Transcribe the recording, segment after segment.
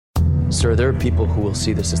Sir, there are people who will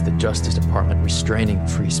see this as the Justice Department restraining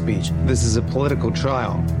free speech. This is a political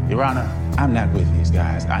trial. Your Honor, I'm not with these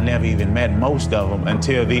guys. I never even met most of them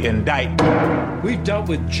until the indictment. We've dealt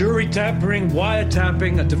with jury tampering,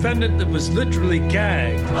 wiretapping, a defendant that was literally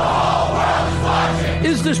gagged.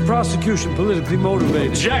 Is this prosecution politically motivated?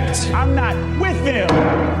 Object! I'm not with them.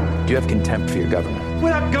 Do you have contempt for your government? We're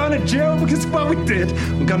not going to jail because of what we did.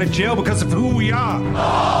 We're going to jail because of who we are.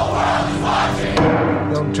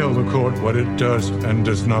 Don't tell the court what it does and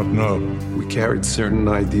does not know. We carried certain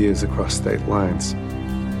ideas across state lines.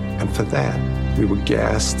 And for that, we were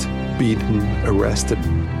gassed, beaten, arrested,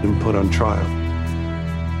 and put on trial.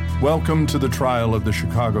 Welcome to the Trial of the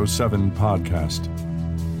Chicago 7 podcast.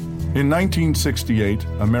 In 1968,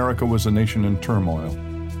 America was a nation in turmoil.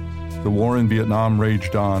 The war in Vietnam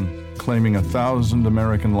raged on, claiming 1,000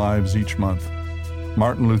 American lives each month.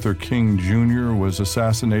 Martin Luther King Jr. was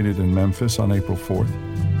assassinated in Memphis on April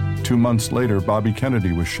 4th. 2 months later, Bobby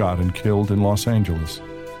Kennedy was shot and killed in Los Angeles.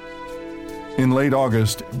 In late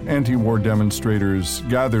August, anti-war demonstrators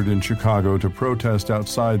gathered in Chicago to protest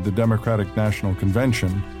outside the Democratic National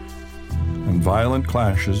Convention, and violent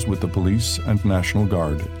clashes with the police and National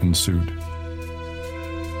Guard ensued.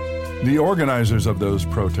 The organizers of those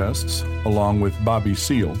protests, along with Bobby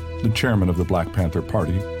Seale, the chairman of the Black Panther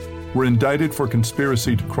Party, were indicted for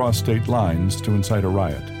conspiracy to cross state lines to incite a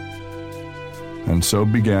riot. And so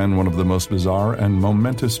began one of the most bizarre and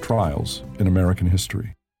momentous trials in American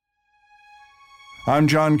history. I'm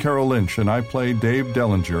John Carroll Lynch, and I play Dave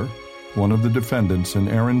Dellinger, one of the defendants in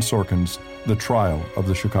Aaron Sorkin's The Trial of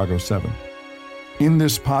the Chicago 7. In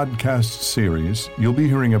this podcast series, you'll be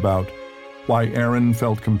hearing about why Aaron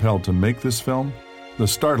felt compelled to make this film, the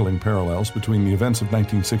startling parallels between the events of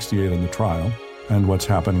 1968 and the trial, and what's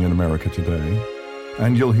happening in America today.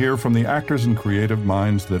 And you'll hear from the actors and creative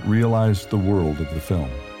minds that realized the world of the film.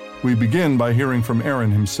 We begin by hearing from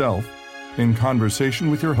Aaron himself in conversation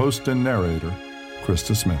with your host and narrator,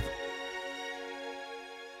 Krista Smith.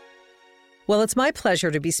 Well, it's my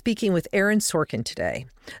pleasure to be speaking with Aaron Sorkin today,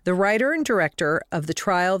 the writer and director of The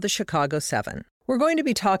Trial of the Chicago 7. We're going to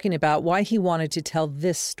be talking about why he wanted to tell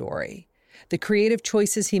this story, the creative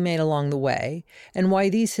choices he made along the way, and why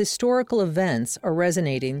these historical events are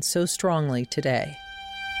resonating so strongly today.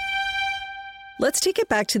 Let's take it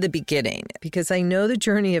back to the beginning, because I know the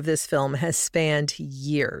journey of this film has spanned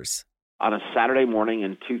years. On a Saturday morning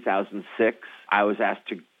in 2006, I was asked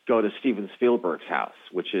to go to Steven Spielberg's house,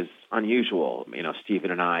 which is unusual. You know,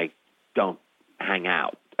 Steven and I don't hang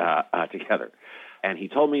out together. And he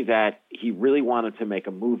told me that he really wanted to make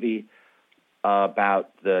a movie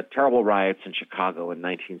about the terrible riots in Chicago in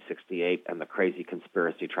 1968 and the crazy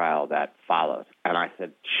conspiracy trial that followed. And I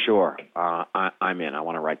said, sure, I'm in. I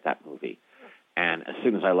want to write that movie. And as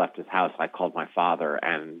soon as I left his house, I called my father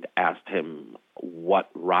and asked him what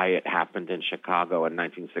riot happened in Chicago in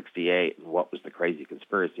 1968 and what was the crazy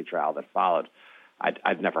conspiracy trial that followed.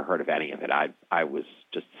 I'd never heard of any of it. I was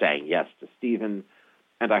just saying yes to Steven,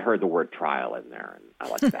 and I heard the word trial in there, and I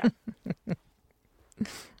liked that.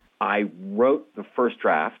 I wrote the first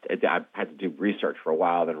draft. I had to do research for a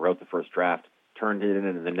while, then wrote the first draft, turned it in,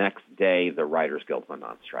 and the next day the Writers Guild went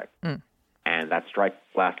on strike. And that strike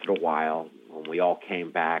lasted a while. When we all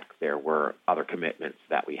came back, there were other commitments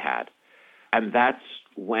that we had. And that's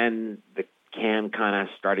when the can kind of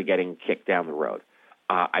started getting kicked down the road.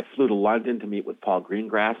 I flew to London to meet with Paul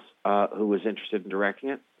Greengrass, who was interested in directing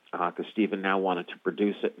it, because Steven now wanted to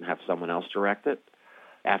produce it and have someone else direct it.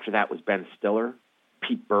 After that was Ben Stiller.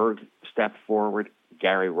 Pete Berg stepped forward,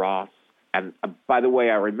 Gary Ross. And by the way,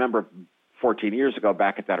 I remember 14 years ago,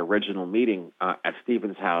 back at that original meeting at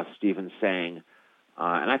Steven's house, Steven saying,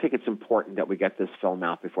 and I think it's important that we get this film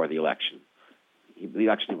out before the election. The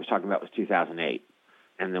election he was talking about was 2008.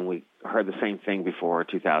 And then we heard the same thing before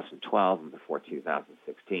 2012 and before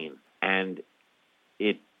 2016. And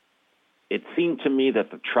it seemed to me that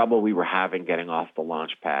the trouble we were having getting off the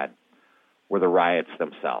launch pad were the riots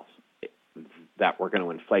themselves, that were going to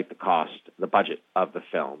inflate the budget of the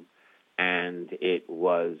film. And it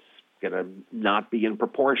was going to not be in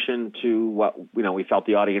proportion to what we felt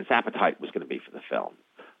the audience appetite was going to be for the film.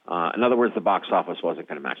 In other words, the box office wasn't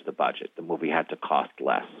going to match the budget. The movie had to cost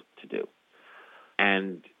less to do.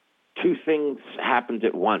 And two things happened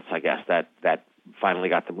at once, I guess, that finally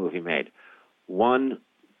got the movie made. One,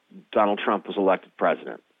 Donald Trump was elected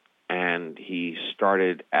president, and he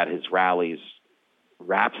started at his rallies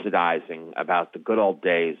rhapsodizing about the good old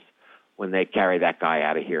days when they carry that guy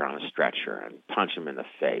out of here on a stretcher and punch him in the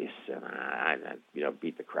face and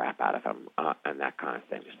beat the crap out of him and that kind of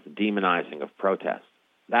thing, just the demonizing of protest.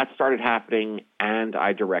 that started happening, and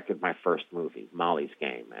I directed my first movie, Molly's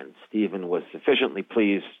Game. And Steven was sufficiently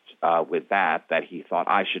pleased with that he thought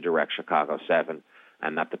I should direct Chicago 7,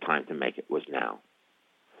 and that the time to make it was now.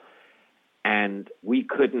 And we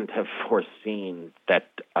couldn't have foreseen that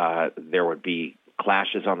there would be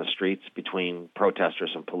clashes on the streets between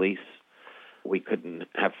protesters and police. We couldn't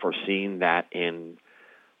have foreseen that in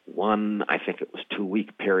one, I think it was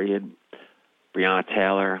 2-week period, Breonna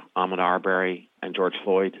Taylor, Ahmaud Arbery, and George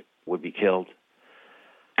Floyd would be killed.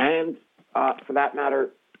 And for that matter,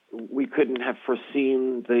 we couldn't have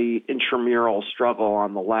foreseen the intramural struggle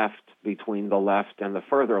on the left between the left and the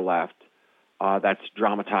further left that's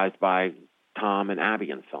dramatized by Tom and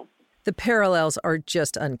Abbie in film. The parallels are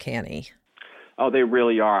just uncanny. Oh, they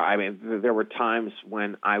really are. I mean, there were times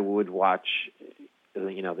when I would watch, the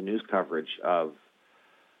news coverage of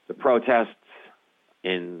the protests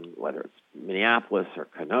in whether it's Minneapolis or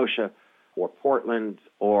Kenosha or Portland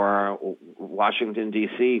or Washington,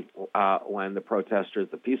 D.C., when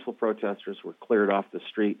the peaceful protesters were cleared off the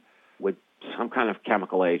street with some kind of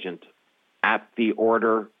chemical agent at the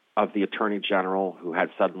order of the Attorney General, who had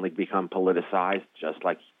suddenly become politicized, just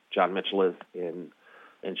like John Mitchell is in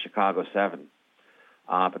Chicago 7.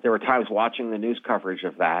 But there were times watching the news coverage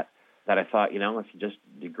of that I thought, if you just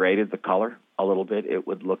degraded the color a little bit, it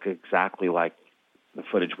would look exactly like the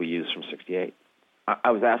footage we used from 68.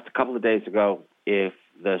 I was asked a couple of days ago if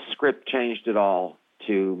the script changed at all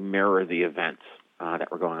to mirror the events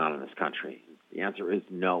that were going on in this country. The answer is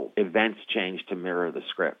no. Events changed to mirror the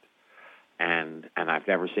script, and I've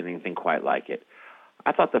never seen anything quite like it.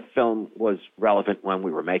 I thought the film was relevant when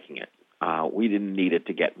we were making it. We didn't need it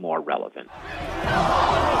to get more relevant.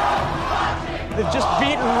 They've just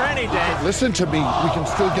beaten Rennie, Dave. Listen to me. We can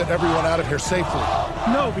still get everyone out of here safely.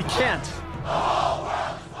 No, we can't.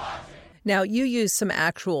 Now, you used some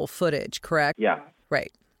actual footage, correct? Yeah.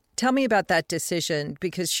 Right. Tell me about that decision,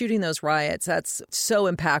 because shooting those riots, that's so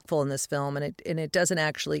impactful in this film, and it doesn't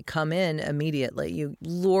actually come in immediately. You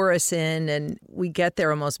lure us in, and we get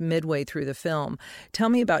there almost midway through the film. Tell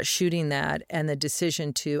me about shooting that and the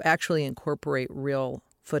decision to actually incorporate real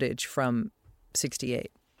footage from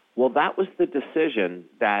 68. Well, that was the decision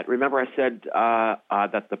that, remember I said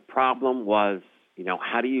that the problem was,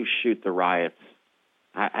 how do you shoot the riots?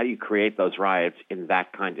 How do you create those riots in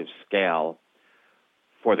that kind of scale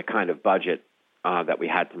for the kind of budget that we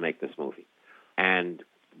had to make this movie? And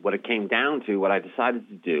what it came down to, what I decided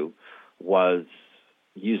to do, was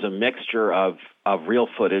use a mixture of real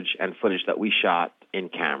footage and footage that we shot in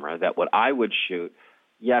camera, that what I would shoot,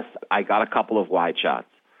 yes, I got a couple of wide shots,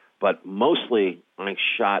 but mostly I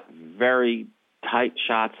shot very tight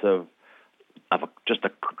shots of just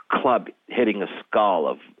a club hitting a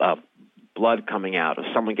skull, of blood coming out, of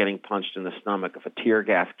someone getting punched in the stomach, of a tear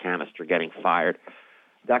gas canister getting fired,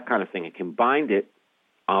 that kind of thing. And combined it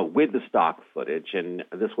with the stock footage, and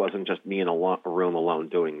this wasn't just me in a room alone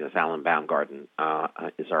doing this. Alan Baumgarten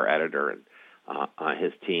is our editor, and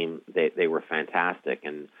his team, they were fantastic.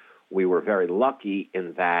 And we were very lucky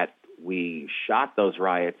in that we shot those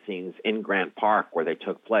riot scenes in Grant Park where they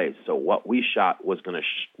took place. So what we shot was going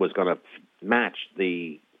to match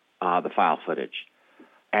the file footage.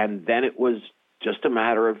 And then it was just a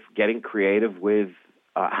matter of getting creative with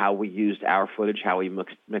how we used our footage, how we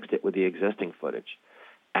mixed it with the existing footage.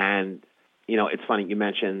 And, it's funny, you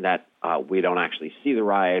mentioned that we don't actually see the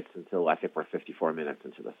riots until I think we're 54 minutes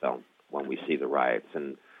into the film when we see the riots.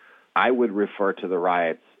 And I would refer to the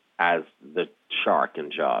riots as the shark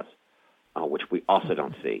in Jaws, which we also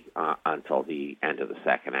don't see until the end of the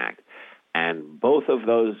second act. And both of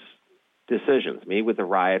those decisions, me with the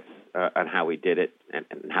riots and how we did it and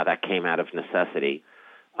how that came out of necessity,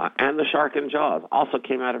 and the shark in Jaws also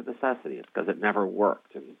came out of necessity. It's because it never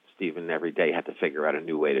worked. And Steven every day had to figure out a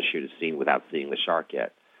new way to shoot a scene without seeing the shark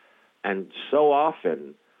yet. And so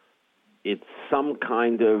often it's some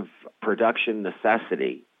kind of production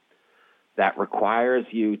necessity that requires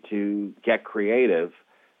you to get creative,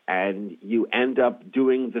 and you end up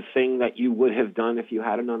doing the thing that you would have done if you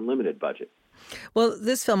had an unlimited budget. Well,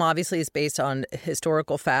 this film obviously is based on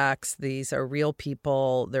historical facts. These are real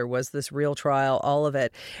people. There was this real trial, all of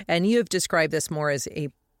it. And you have described this more as a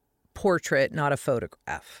portrait, not a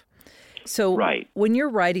photograph. So right. When you're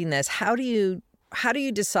writing this, how do you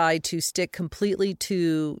decide to stick completely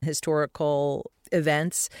to historical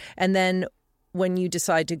events? And then when you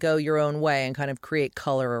decide to go your own way and kind of create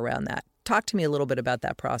color around that? Talk to me a little bit about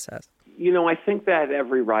that process. I think that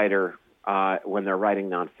every writer, when they're writing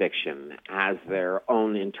nonfiction, has their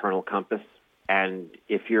own internal compass. And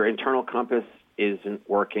if your internal compass isn't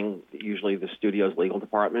working, usually the studio's legal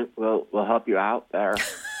department will help you out there.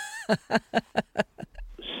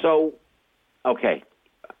 So, okay,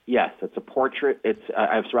 yes, it's a portrait. It's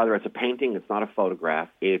a painting. It's not a photograph.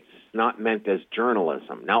 It's not meant as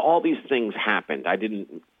journalism. Now, all these things happened. I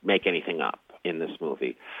didn't make anything up in this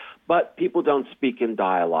movie. But people don't speak in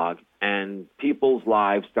dialogue, and people's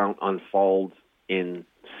lives don't unfold in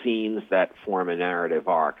scenes that form a narrative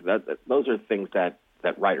arc. Those are things that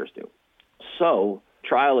writers do. So,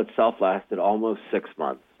 trial itself lasted almost 6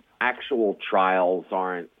 months. Actual trials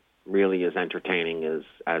aren't really as entertaining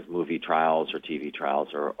as movie trials or TV trials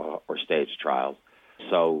or stage trials.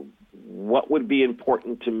 So what would be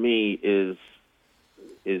important to me is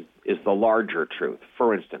the larger truth.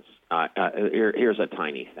 For instance, here's a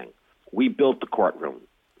tiny thing. We built the courtroom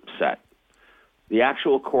set. The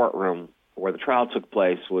actual courtroom where the trial took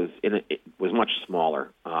place was much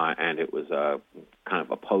smaller, and it was a kind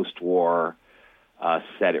of a post-war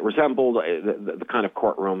set. It resembled the kind of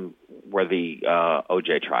courtroom where the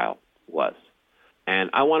O.J. trial was. And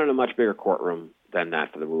I wanted a much bigger courtroom than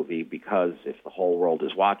that for the movie because if the whole world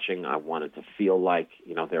is watching, I wanted to feel like,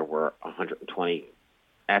 there were 120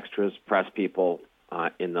 extras, press people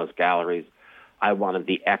in those galleries. I wanted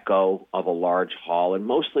the echo of a large hall, and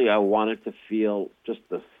mostly I wanted to feel just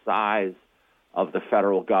the size of the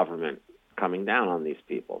federal government coming down on these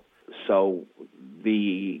people. So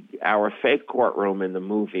our fake courtroom in the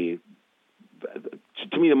movie,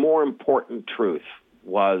 to me, the more important truth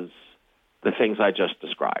was the things I just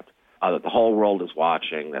described, that the whole world is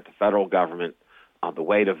watching, that the federal government, the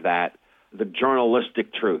weight of that. The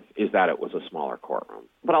journalistic truth is that it was a smaller courtroom.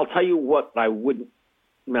 But I'll tell you what I wouldn't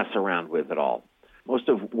mess around with at all. Most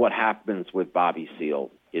of what happens with Bobby Seale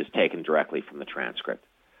is taken directly from the transcript.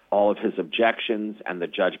 All of his objections and the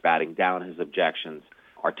judge batting down his objections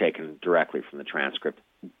are taken directly from the transcript.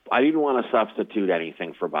 I didn't want to substitute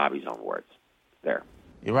anything for Bobby's own words there.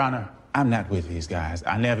 Your Honor, I'm not with these guys.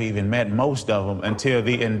 I never even met most of them until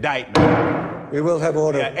the indictment. We will have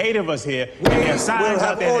order. There are 8 of us here, and there are signs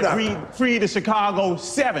out there that free the Chicago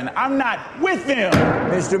 7. I'm not with them.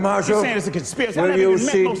 Mr. Marshall, you're saying it's a conspiracy. will you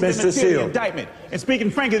seat Mr. Seale? Indictment. And speaking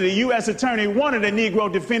frankly, the U.S. attorney wanted a Negro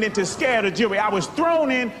defendant to scare the jury. I was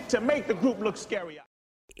thrown in to make the group look scary.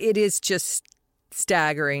 It is just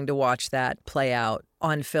staggering to watch that play out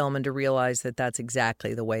on film and to realize that that's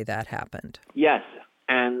exactly the way that happened. Yes,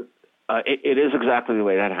 and it is exactly the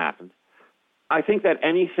way that happened. I think that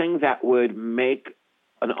anything that would make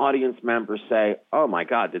an audience member say, oh, my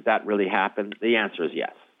God, did that really happen? The answer is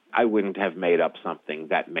yes. I wouldn't have made up something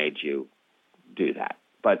that made you do that.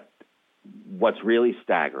 But what's really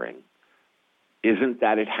staggering isn't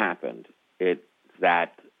that it happened. It's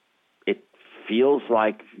that it feels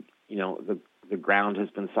like, the ground has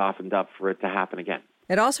been softened up for it to happen again.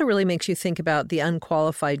 It also really makes you think about the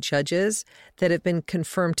unqualified judges that have been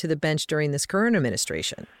confirmed to the bench during this current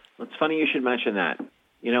administration. It's funny you should mention that.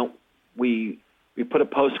 We put a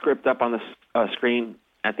postscript up on the screen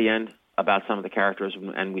at the end about some of the characters,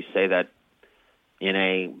 and we say that in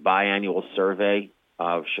a biannual survey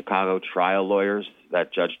of Chicago trial lawyers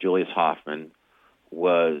that Judge Julius Hoffman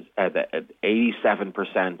was at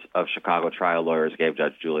 87% of Chicago trial lawyers gave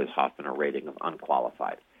Judge Julius Hoffman a rating of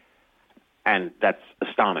unqualified. And that's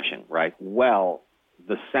astonishing, right? Well,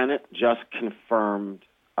 the Senate just confirmed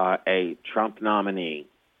a Trump nominee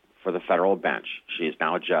for the federal bench. She is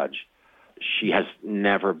now a judge. She has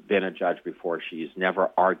never been a judge before. She's never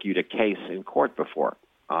argued a case in court before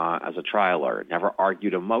as a trial lawyer, never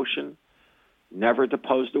argued a motion, never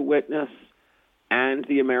deposed a witness, and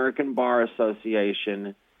the American Bar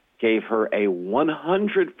Association gave her a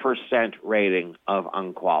 100% rating of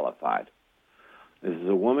unqualified. This is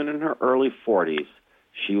a woman in her early 40s.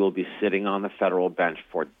 She will be sitting on the federal bench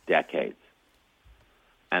for decades.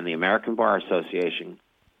 And the American Bar Association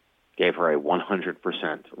gave her a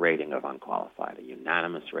 100% rating of unqualified, a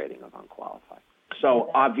unanimous rating of unqualified.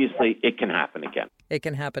 So obviously it can happen again. It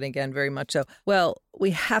can happen again, very much so. Well,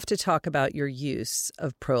 we have to talk about your use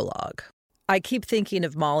of prologue. I keep thinking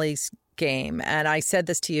of Molly's Game, and I said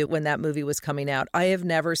this to you when that movie was coming out. I have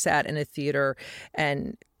never sat in a theater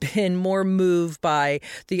and been more moved by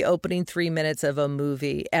the opening 3 minutes of a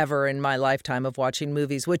movie ever in my lifetime of watching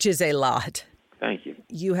movies, which is a lot. Thank you.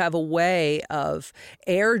 You have a way of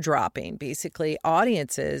airdropping, basically,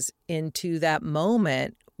 audiences into that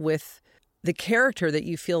moment with the character that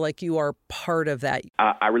you feel like you are part of that.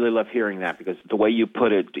 I really love hearing that because the way you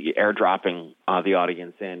put it, airdropping the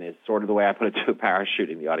audience in, is sort of the way I put it to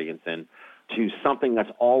parachuting the audience in to something that's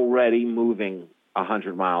already moving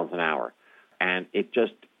 100 miles an hour. And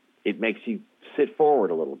it makes you sit forward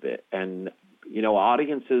a little bit. And,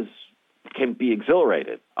 audiences can be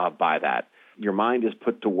exhilarated by that. Your mind is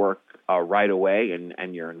put to work right away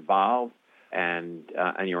and you're involved. and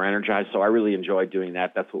you're energized. So I really enjoyed doing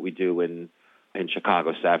that. That's what we do in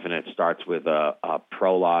Chicago 7. It starts with a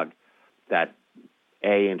prologue that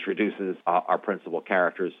introduces our principal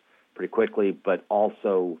characters pretty quickly, but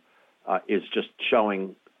also is just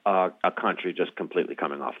showing a country just completely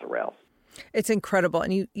coming off the rails. It's incredible.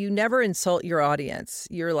 And you never insult your audience.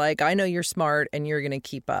 You're like, I know you're smart and you're going to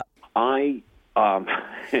keep up. And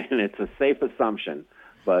it's a safe assumption,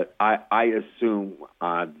 but I assume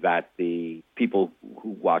that the people who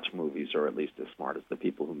watch movies are at least as smart as the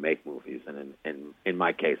people who make movies. And in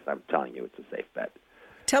my case, I'm telling you, it's a safe bet.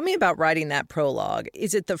 Tell me about writing that prologue.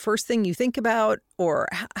 Is it the first thing you think about, or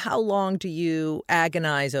how long do you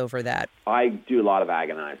agonize over that? I do a lot of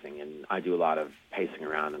agonizing, and I do a lot of pacing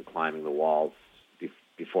around and climbing the walls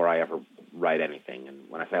before I ever write anything. And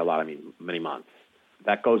when I say a lot, I mean many months.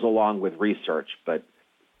 That goes along with research, but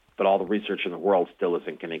all the research in the world still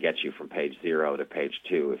isn't going to get you from page 0 to page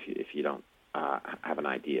 2 if you don't have an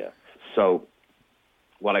idea. So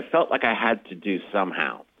what I felt like I had to do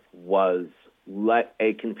somehow was let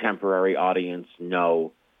a contemporary audience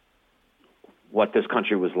know what this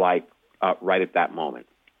country was like right at that moment,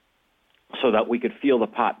 so that we could feel the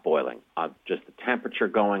pot boiling, just the temperature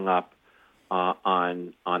going up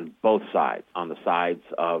on both sides, on the sides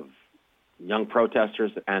of young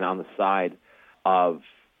protesters and on the side of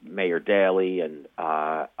Mayor Daley and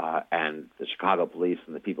the Chicago police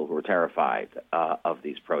and the people who were terrified of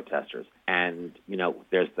these protesters. And,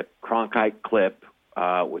 there's the Cronkite clip,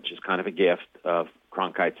 which is kind of a gift of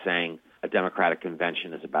Cronkite saying a Democratic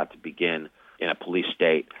convention is about to begin in a police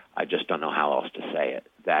state. I just don't know how else to say it.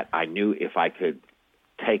 That I knew if I could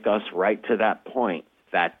take us right to that point,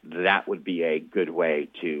 that would be a good way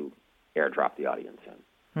to airdrop the audience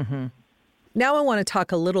in. Mm-hmm. Now I want to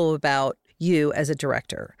talk a little about you as a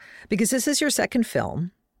director, because this is your second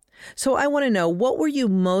film. So I want to know, what were you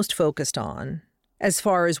most focused on as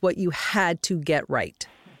far as what you had to get right?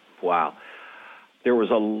 Wow. There was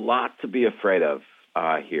a lot to be afraid of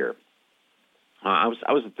here. There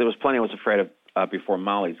was plenty I was afraid of before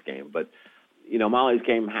Molly's Game, but Molly's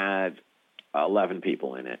Game had 11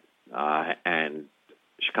 people in it, and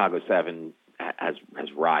Chicago 7 has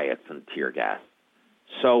riots and tear gas.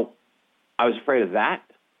 So I was afraid of that.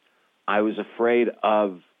 I was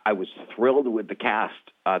thrilled with the cast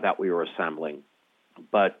that we were assembling,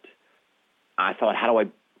 but I thought,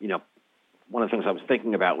 one of the things I was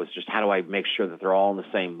thinking about was just how do I make sure that they're all in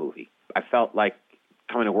the same movie? I felt like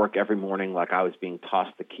coming to work every morning like I was being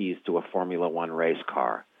tossed the keys to a Formula One race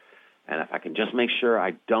car. And if I can just make sure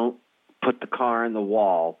I don't put the car in the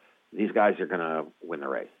wall, these guys are going to win the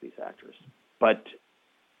race, these actors. But,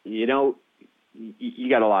 you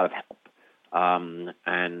got a lot of help.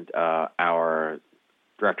 And our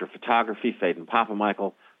director of photography, Hayden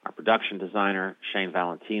Michael, our production designer, Shane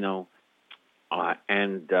Valentino,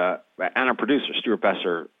 and our producer, Stuart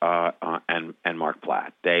Besser, and Mark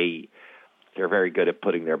Platt. They're very good at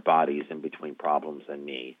putting their bodies in between problems and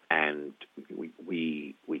me. And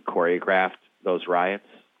we choreographed those riots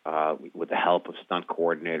with the help of stunt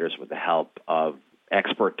coordinators, with the help of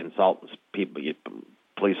expert consultants,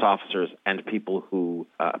 police officers and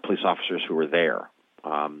police officers who were there,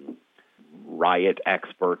 riot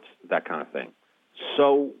experts, that kind of thing.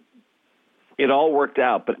 So it all worked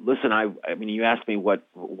out. But listen, I mean, you asked me what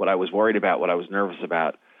I was worried about, what I was nervous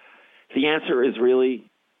about. The answer is really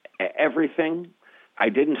everything. I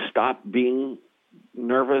didn't stop being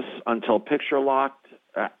nervous until picture locked.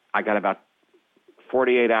 I got about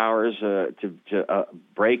 48 hours to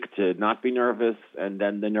break to not be nervous, and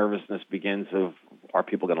then the nervousness begins of, are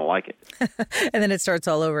people going to like it? And then it starts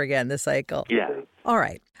all over again, the cycle. Yeah. All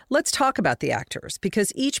right. Let's talk about the actors,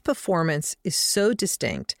 because each performance is so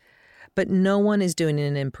distinct, but no one is doing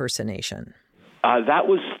an impersonation. That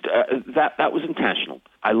was intentional.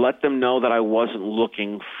 I let them know that I wasn't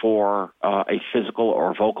looking for a physical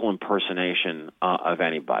or vocal impersonation of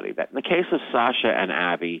anybody. That in the case of Sacha and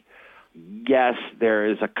Abbie, yes,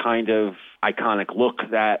 there is a kind of iconic look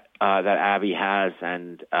that Abbie has,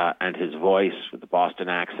 and his voice with the Boston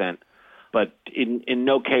accent. But in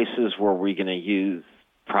no cases were we going to use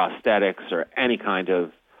prosthetics or any kind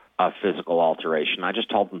of physical alteration. I just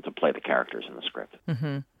told them to play the characters in the script.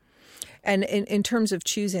 Mm-hmm. And in terms of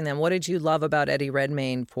choosing them, what did you love about Eddie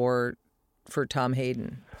Redmayne for Tom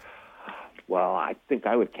Hayden? Well, I think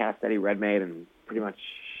I would cast Eddie Redmayne in pretty much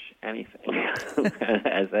anything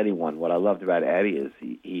as anyone. What I loved about Eddie is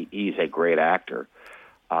he's a great actor,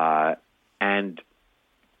 and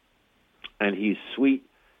he's sweet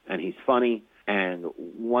and he's funny. And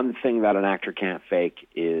one thing that an actor can't fake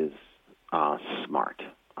is smart.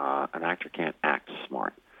 An actor can't act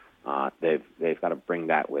smart. They've got to bring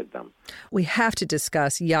that with them. We have to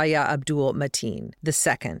discuss Yahya Abdul-Mateen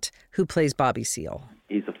II, who plays Bobby Seale.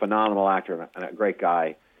 He's a phenomenal actor and a great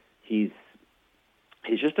guy. He's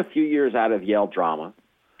just a few years out of Yale drama,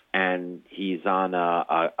 and he's on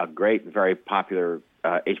a great and very popular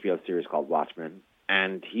HBO series called Watchmen,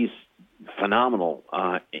 and he's phenomenal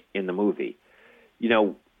in the movie. You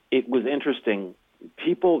know, it was interesting.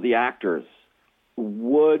 The actors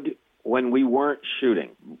would, when we weren't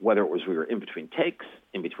shooting, whether it was we were in between takes,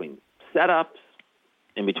 in between setups,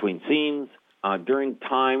 in between scenes, during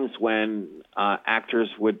times when actors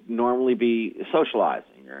would normally be socializing.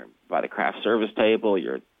 You're by the craft service table,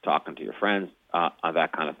 you're talking to your friends,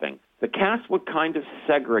 that kind of thing. The cast would kind of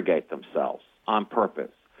segregate themselves on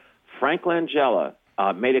purpose. Frank Langella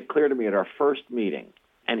made it clear to me at our first meeting,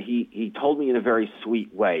 and he told me in a very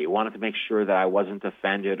sweet way. He wanted to make sure that I wasn't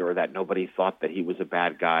offended or that nobody thought that he was a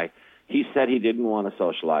bad guy. He said he didn't want to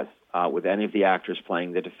socialize with any of the actors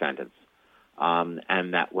playing the defendants,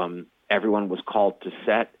 and that when everyone was called to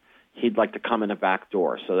set, he'd like to come in a back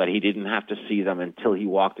door so that he didn't have to see them until he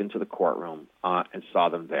walked into the courtroom and saw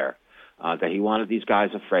them there, that he wanted these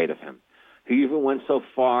guys afraid of him. He even went so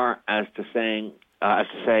far as to say,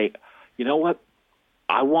 you know what,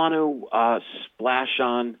 I want to splash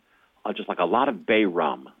on just like a lot of bay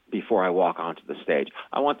rum before I walk onto the stage.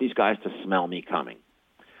 I want these guys to smell me coming.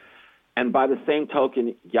 And by the same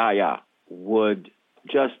token, Yahya would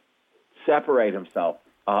just separate himself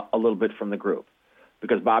a little bit from the group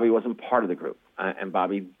because Bobby wasn't part of the group, and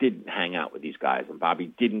Bobby didn't hang out with these guys, and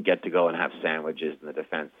Bobby didn't get to go and have sandwiches in the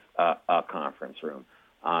defense conference room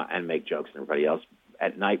and make jokes and everybody else.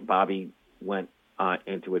 At night, Bobby went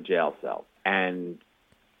into a jail cell. And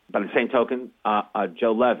by the same token,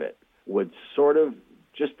 Joe Levitt would sort of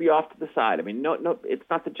just be off to the side. I mean, no, it's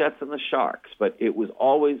not the Jets and the Sharks, but it was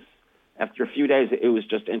always, after a few days, it was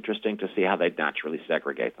just interesting to see how they'd naturally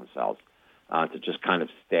segregate themselves to just kind of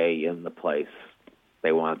stay in the place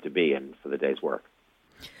they wanted to be in for the day's work.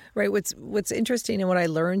 Right. What's interesting and what I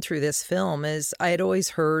learned through this film is I had always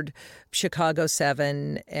heard Chicago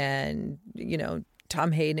 7 and, you know,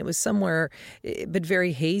 Tom Hayden. It was somewhere, but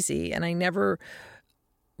very hazy. And I never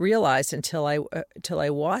realized until I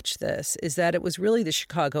watched this is that it was really the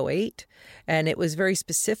Chicago 8. And it was very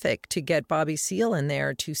specific to get Bobby Seale in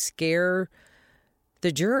there to scare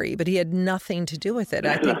the jury, but he had nothing to do with it.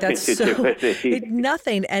 I think that's so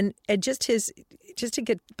nothing. And just to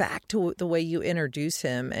get back to the way you introduce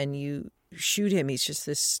him and you shoot him, he's just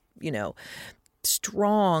this, you know,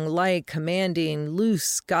 strong, light, commanding,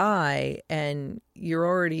 loose guy, and you're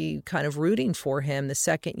already kind of rooting for him the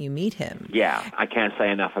second you meet him. Yeah, I can't say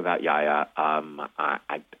enough about Yahya.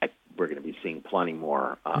 We're going to be seeing plenty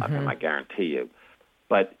more of him, I guarantee you.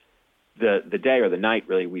 But the day or the night,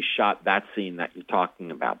 really, we shot that scene that you're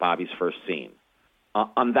talking about, Bobby's first scene.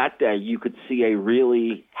 On that day, you could see a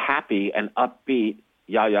really happy and upbeat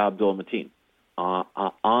Yahya Abdul-Mateen.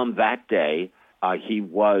 On that day, he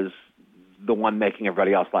was the one making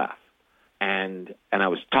everybody else laugh. And I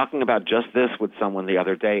was talking about just this with someone the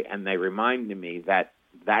other day, and they reminded me that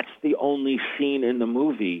that's the only scene in the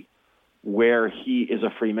movie where he is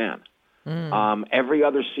a free man. Every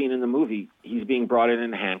other scene in the movie, he's being brought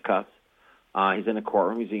in handcuffs. He's in a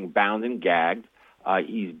courtroom. He's being bound and gagged.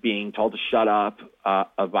 He's being told to shut up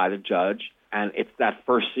by the judge. And it's that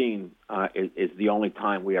first scene is the only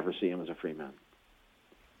time we ever see him as a free man.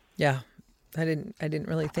 Yeah. I didn't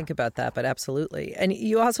really think about that, but absolutely. And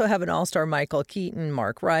you also have an all-star Michael Keaton,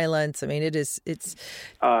 Mark Rylance. I mean, it's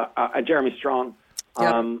Jeremy Strong.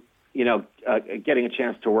 Yep. Getting a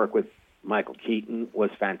chance to work with Michael Keaton was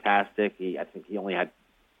fantastic. I think he only had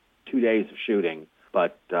 2 days of shooting,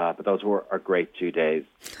 but those are great 2 days.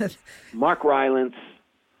 Mark Rylance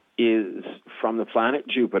is from the planet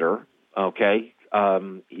Jupiter. Okay,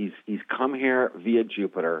 he's come here via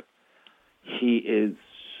Jupiter. He is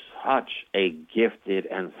such a gifted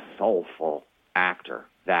and soulful actor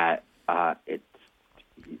that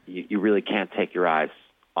you really can't take your eyes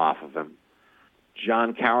off of him.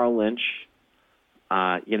 John Carroll Lynch,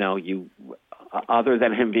 other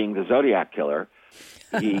than him being the Zodiac Killer,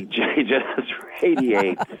 he just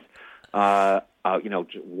radiates,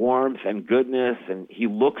 warmth and goodness, and he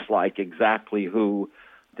looks like exactly who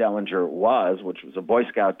Dellinger was, which was a Boy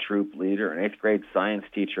Scout troop leader, an 8th grade science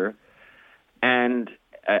teacher, and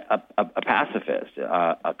a pacifist,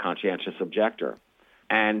 a conscientious objector.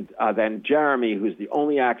 And then Jeremy, who's the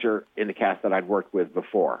only actor in the cast that I'd worked with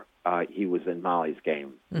before, he was in Molly's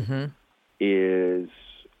Game, is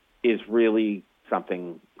really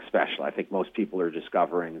something special. I think most people are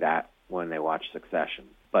discovering that when they watch Succession.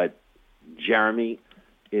 But Jeremy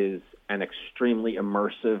is an extremely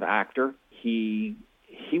immersive actor. He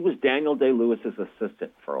was Daniel Day-Lewis's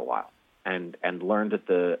assistant for a while, and learned at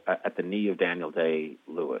the knee of Daniel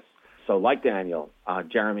Day-Lewis. So like Daniel,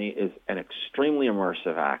 Jeremy is an extremely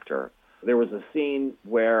immersive actor. There was a scene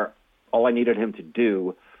where all I needed him to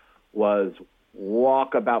do was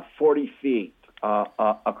walk about 40 feet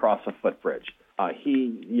across a footbridge.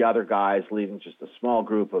 The other guys, leaving just a small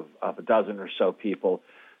group of a dozen or so people,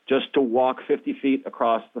 just to walk 50 feet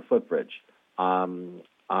across the footbridge. And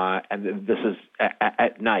this is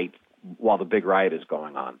at night while the big riot is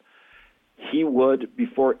going on. He would,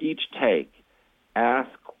 before each take, ask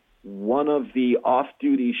one of the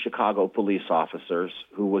off-duty Chicago police officers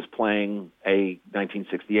who was playing a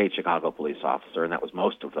 1968 Chicago police officer, and that was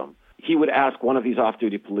most of them. He would ask one of these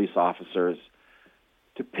off-duty police officers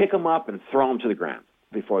to pick him up and throw him to the ground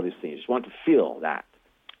before this scene. He just wanted to feel that.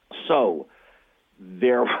 So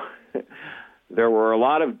there were a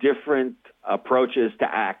lot of different approaches to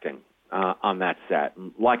acting on that set.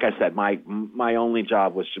 Like I said, my only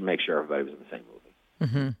job was to make sure everybody was in the same movie.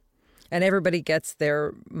 Mm-hmm. And everybody gets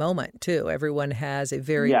their moment, too. Everyone has a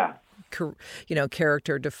very,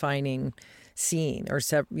 character-defining scene or,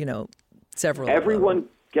 several. Everyone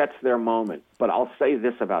gets their moment. But I'll say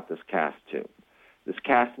this about this cast, too. This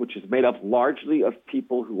cast, which is made up largely of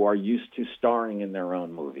people who are used to starring in their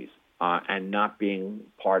own movies and not being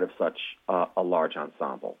part of such a large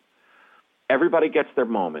ensemble. Everybody gets their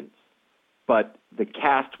moments, but the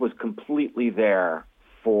cast was completely there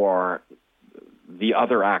for the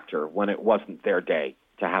other actor when it wasn't their day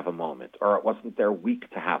to have a moment, or it wasn't their week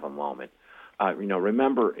to have a moment.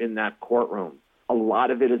 Remember, in that courtroom, a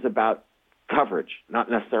lot of it is about coverage,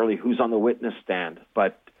 not necessarily who's on the witness stand,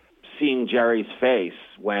 but seeing Jerry's face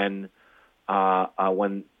when the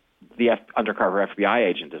undercover FBI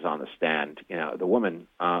agent is on the stand, the woman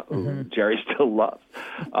who Jerry still loves,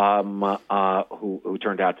 who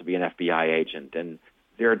turned out to be an FBI agent. And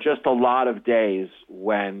there are just a lot of days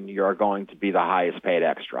when you're going to be the highest paid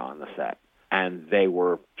extra on the set. And they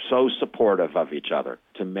were so supportive of each other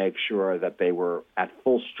to make sure that they were at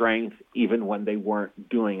full strength, even when they weren't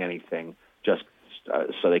doing anything, just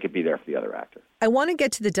so they could be there for the other actor. I want to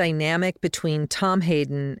get to the dynamic between Tom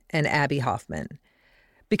Hayden and Abbie Hoffman,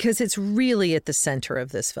 because it's really at the center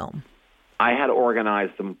of this film. I had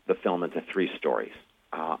organized the film into three stories,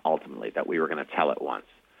 ultimately, that we were going to tell at once.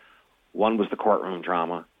 One was the courtroom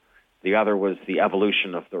drama. The other was the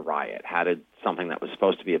evolution of the riot. How did something that was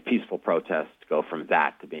supposed to be a peaceful protest go from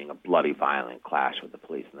that to being a bloody, violent clash with the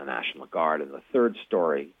police and the National Guard? And the third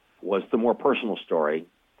story was the more personal story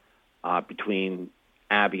between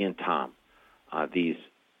Abbie and Tom. These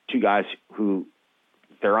two guys who,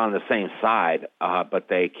 they're on the same side, but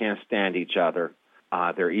they can't stand each other.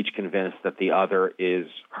 They're each convinced that the other is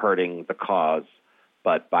hurting the cause,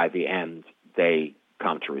 but by the end, they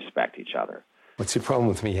come to respect each other. What's your problem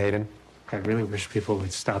with me, Hayden? I really wish people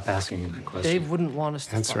would stop asking you that question. Dave wouldn't want us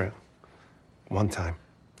to answer it. One time.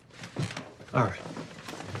 All right.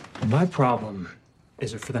 My problem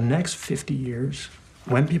is that for the next 50 years,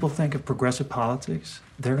 when people think of progressive politics,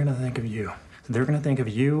 they're going to think of you. They're going to think of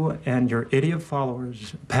you and your idiot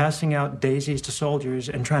followers passing out daisies to soldiers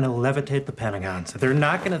and trying to levitate the Pentagon. So they're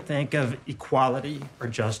not going to think of equality or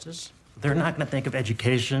justice. They're not going to think of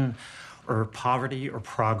education or poverty or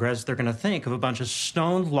progress. They're going to think of a bunch of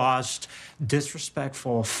stone-lost,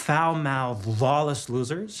 disrespectful, foul-mouthed, lawless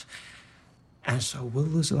losers. And so we'll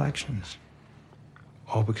lose elections.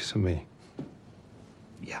 All because of me.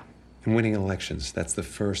 Yeah. And winning elections, that's the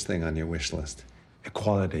first thing on your wish list.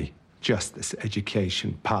 Equality, justice,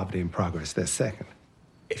 education, poverty, and progress, they're second.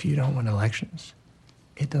 If you don't win elections,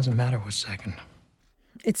 it doesn't matter what's second.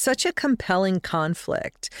 It's such a compelling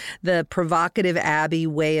conflict, the provocative Abbie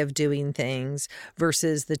way of doing things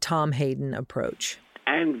versus the Tom Hayden approach.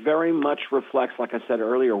 And very much reflects, like I said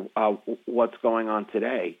earlier, what's going on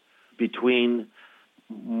today between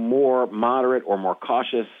more moderate or more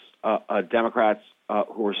cautious Democrats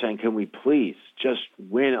who are saying, can we please just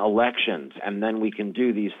win elections and then we can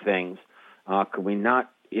do these things? Could we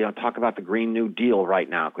not talk about the Green New Deal right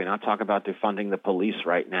now? Could we not talk about defunding the police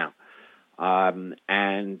right now?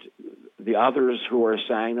 And the others who are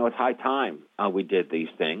saying, no, it's high time we did these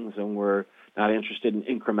things, and we're not interested in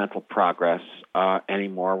incremental progress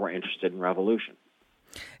anymore. We're interested in revolution.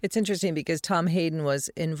 It's interesting because Tom Hayden was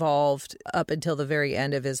involved up until the very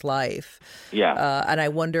end of his life. Yeah. And I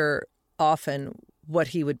wonder often what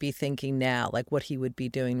he would be thinking now, like what he would be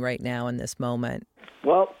doing right now in this moment.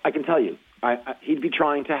 Well, I can tell you, he'd be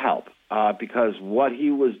trying to help because what he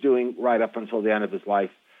was doing right up until the end of his life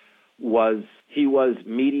was he was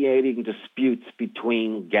mediating disputes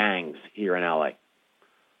between gangs here in L.A.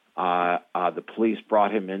 the police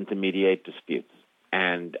brought him in to mediate disputes.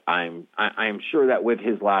 And I'm sure that with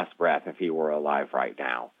his last breath, if he were alive right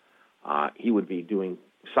now, he would be doing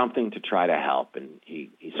something to try to help, and he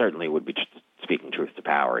certainly would be speaking truth to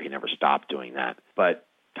power. He never stopped doing that. But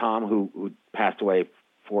Tom, who passed away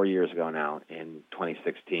 4 years ago now in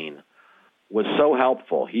 2016, was so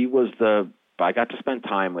helpful. He was I got to spend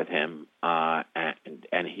time with him,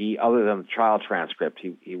 and he, other than the trial transcript,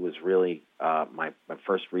 he was really my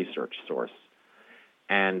first research source.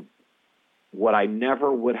 And what I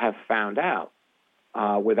never would have found out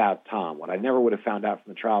without Tom, what I never would have found out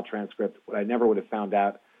from the trial transcript, what I never would have found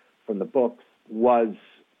out from the books was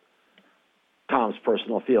Tom's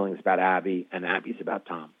personal feelings about Abbie and Abbie's about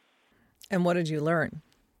Tom. And what did you learn?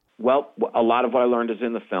 Well, a lot of what I learned is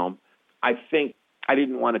in the film. I think I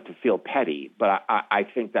didn't want it to feel petty, but I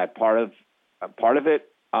think that part of it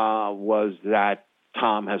was that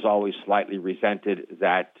Tom has always slightly resented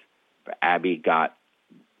that Abbie got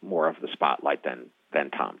more of the spotlight than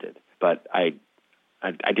Tom did. But I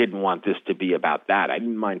didn't want this to be about that. I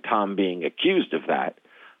didn't mind Tom being accused of that,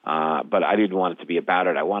 but I didn't want it to be about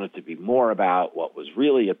it. I wanted it to be more about what was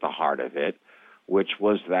really at the heart of it, which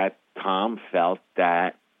was that Tom felt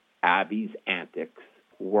that Abbie's antics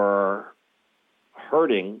were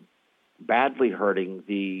badly hurting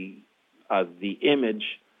the image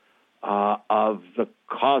of the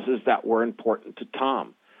causes that were important to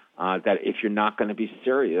Tom. That if you're not going to be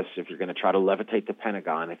serious, if you're going to try to levitate the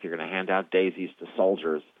Pentagon, if you're going to hand out daisies to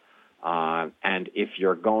soldiers, and if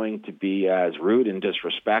you're going to be as rude and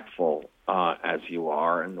disrespectful as you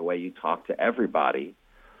are in the way you talk to everybody,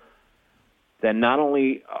 then not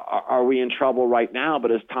only are we in trouble right now,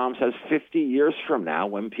 but as Tom says, 50 years from now,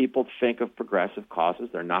 when people think of progressive causes,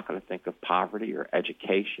 they're not going to think of poverty or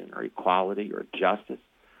education or equality or justice.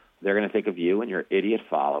 They're going to think of you and your idiot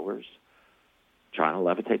followers trying to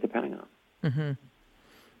levitate the Pentagon.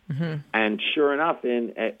 Mm-hmm. Mm-hmm. And sure enough,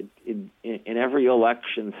 in every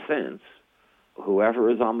election since,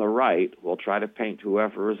 whoever is on the right will try to paint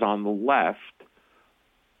whoever is on the left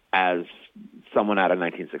as someone out of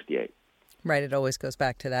 1968. Right, it always goes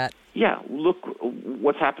back to that. Yeah, look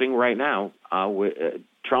what's happening right now.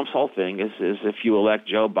 Trump's whole thing is if you elect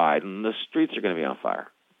Joe Biden, the streets are going to be on fire.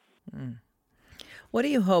 Mm. What do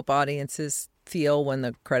you hope audiences feel when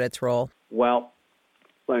the credits roll? Well,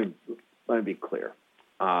 let me be clear.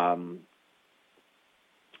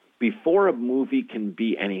 Before a movie can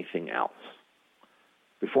be anything else,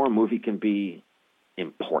 before a movie can be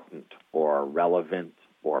important or relevant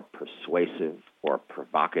or persuasive or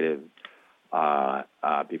provocative,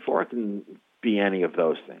 before it can be any of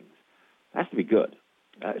those things, it has to be good.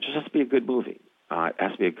 It just has to be a good movie. It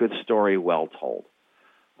has to be a good story, well told.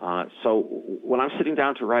 So when I'm sitting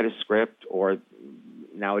down to write a script or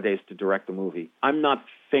nowadays to direct a movie, I'm not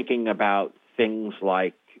thinking about things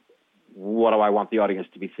like, what do I want the audience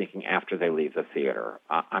to be thinking after they leave the theater?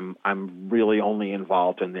 I'm really only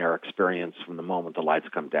involved in their experience from the moment the lights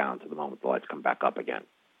come down to the moment the lights come back up again.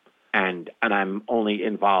 And I'm only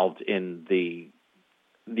involved in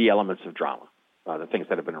the elements of drama, the things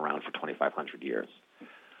that have been around for 2,500 years.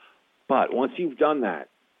 But once you've done that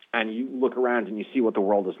and you look around and you see what the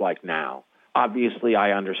world is like now, obviously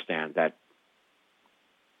I understand that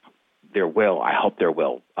I hope there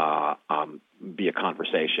will be a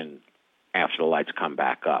conversation after the lights come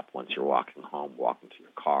back up, once you're walking home, walking to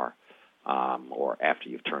your car, or after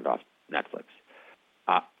you've turned off Netflix.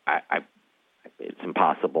 It's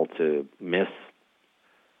impossible to miss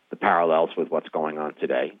the parallels with what's going on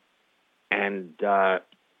today. And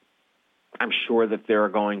I'm sure that there are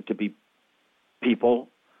going to be people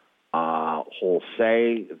who'll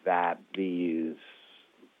say that these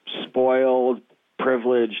spoiled,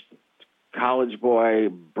 privileged college boy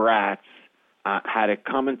brats had it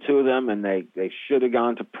coming to them, and they should have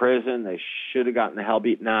gone to prison. They should have gotten the hell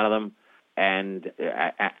beaten out of them. And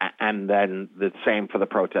then the same for the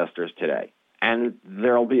protesters today. And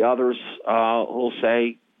there'll be others who'll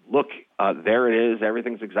say, look, there it is.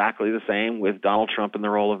 Everything's exactly the same with Donald Trump in the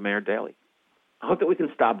role of Mayor Daley. I hope that we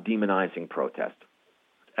can stop demonizing protest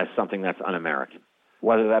as something that's un-American,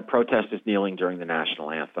 whether that protest is kneeling during the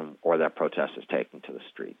national anthem or that protest is taking to the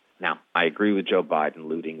street. Now, I agree with Joe Biden.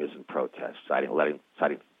 Looting isn't protest. Setting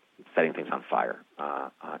things on fire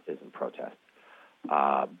isn't protest.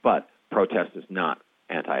 But protest is not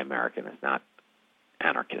anti-American. It's not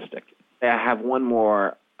anarchistic. I have one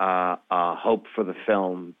more hope for the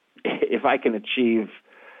film. If I can achieve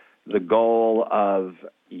the goal of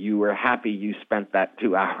you were happy you spent that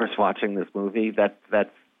 2 hours watching this movie,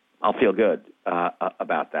 I'll feel good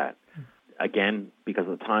about that. Again, because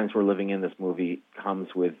the times we're living in, this movie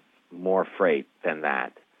comes with more freight than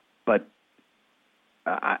that. but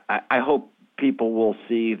I hope people will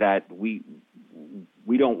see that we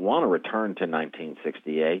don't want to return to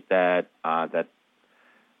 1968. That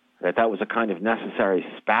was a kind of necessary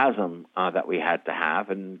spasm that we had to have,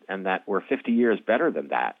 and that we're 50 years better than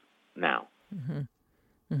that now. Mm-hmm.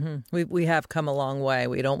 Mm-hmm. We have come a long way.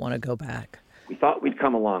 We don't want to go back. We thought we'd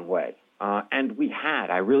come a long way, and we had.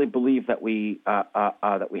 I really believe that we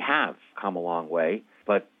have come a long way.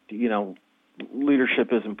 But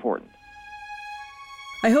leadership is important.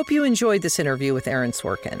 I hope you enjoyed this interview with Aaron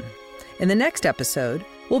Sorkin. In the next episode,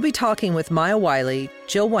 we'll be talking with Maya Wiley,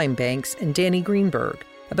 Jill Wine-Banks, and Danny Greenberg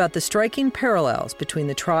about the striking parallels between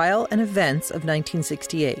the trial and events of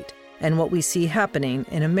 1968 and what we see happening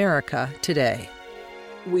in America today.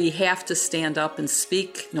 We have to stand up and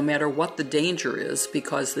speak no matter what the danger is,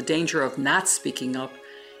 because the danger of not speaking up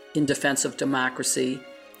in defense of democracy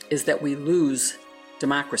is that we lose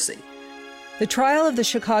democracy. The Trial of the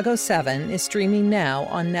Chicago 7 is streaming now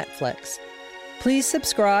on Netflix. Please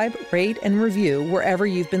subscribe, rate, and review wherever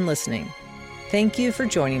you've been listening. Thank you for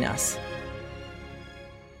joining us.